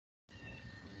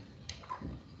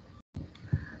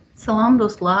Salam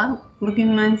dostlar,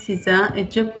 bugün mən sizə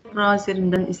Edge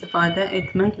browserindən istifadə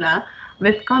etməklə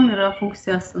web kamera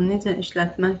funksiyasını necə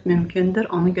işlətmək mümkündür,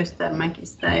 onu göstərmək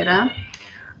istəyirəm.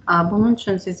 Bunun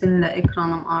üçün sizinlə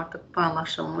ekranım artıq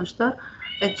paylaşılmışdır.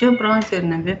 Edge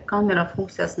browserinin web kamera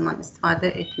funksiyasından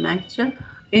istifadə etmək üçün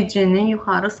Edge'nin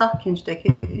yuxarı sağ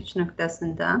küncdəki 3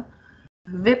 nöqtəsində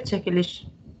web çəkiliş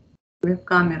web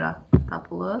kamera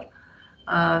tapılır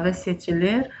və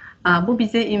seçilir. Bu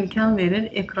bizə imkan verir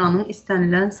ekranın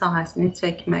istənilən sahəsini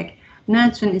çəkmək. Nə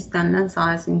üçün istənilən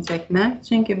sahəsini çəkmək?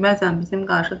 Çünki bəzən bizim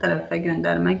qarşı tərəfə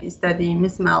göndərmək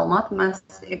istədiyimiz məlumat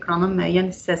məhz ekranın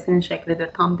müəyyən hissəsinin şəklidir,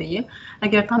 tam deyil.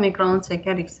 Əgər tam ekranı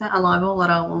çəkəriksə, əlavə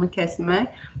olaraq bunu kəsmək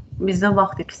bizdə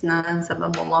vaxt itkisinə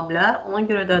səbəb ola bilər. Ona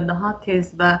görə də daha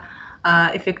tez və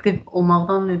effektiv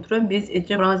olmaqdan ötürü biz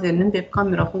Edge browserinin web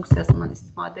kamera funksiyasından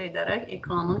istifadə edərək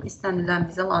ekranın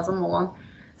istənilən, bizə lazım olan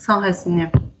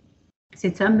sahəsini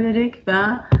seçə bilirik və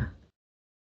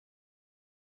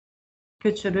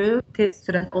köçürüb tez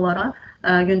sürət olaraq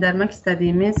göndərmək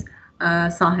istədiyimiz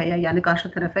sahəyə, yəni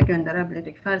qarşı tərəfə göndərə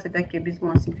bilirik. Fərz edək ki, biz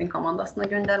bunu sinfin komandasına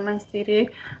göndərmək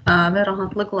istəyirik və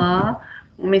rahatlıqla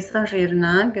mesaj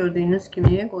yerinə gördüyünüz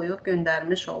kimi qoyub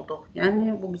göndərmiş olduq.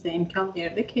 Yəni, bu bizə imkan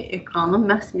verdi ki, ekranın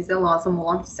məhz bizə lazım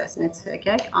olan hissəsini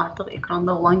çəkək, artıq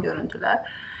ekranda olan görüntülər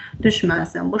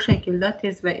düşməsin. Bu şəkildə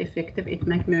tez və effektiv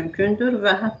etmək mümkündür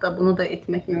və hətta bunu da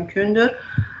etmək mümkündür.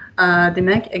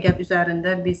 Demək, əgər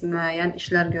üzərində biz müəyyən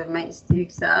işlər görmək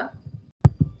istəyiriksə,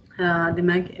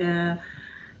 demək,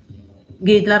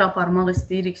 qeydlər aparmaq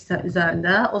istəyiriksə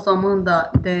üzərində, o zaman da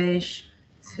dəyiş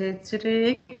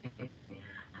seçirik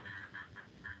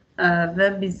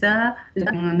və bizə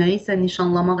nəyisə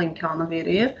nişanlamaq imkanı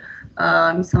verir.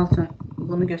 Misal üçün,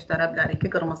 bunu göstərə bilərik ki,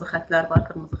 qırmızı xətlər var,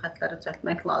 qırmızı xətləri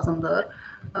düzəltmək lazımdır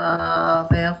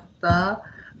və yaxud da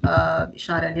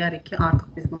işarələyərik ki,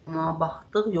 artıq biz buna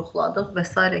baxdıq, yoxladıq və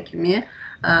s. kimi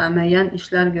müəyyən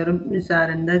işlər görüb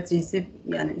üzərində cizib,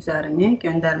 yəni üzərini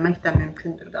göndərmək də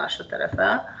mümkündür qarşı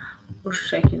tərəfə. Bu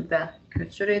şəkildə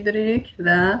köçür edirik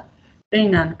və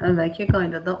eynən əvvəlki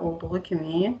qaydada olduğu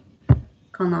kimi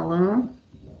kanalın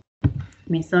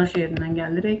mesaj yerinə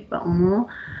gəlirik və onu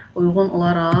uyğun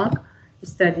olaraq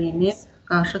istədiyimiz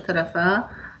qarşı tərəfə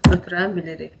ötürə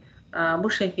bilirik.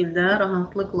 Bu şəkildə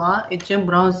rahatlıqla Edge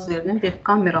browserinin web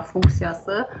kamera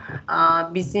funksiyası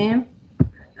bizim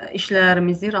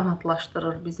işlərimizi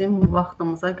rahatlaşdırır, bizim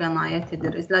vaxtımıza qənaət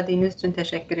edir. İzlədiyiniz üçün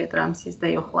təşəkkür edirəm, siz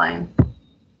də yoxlayın.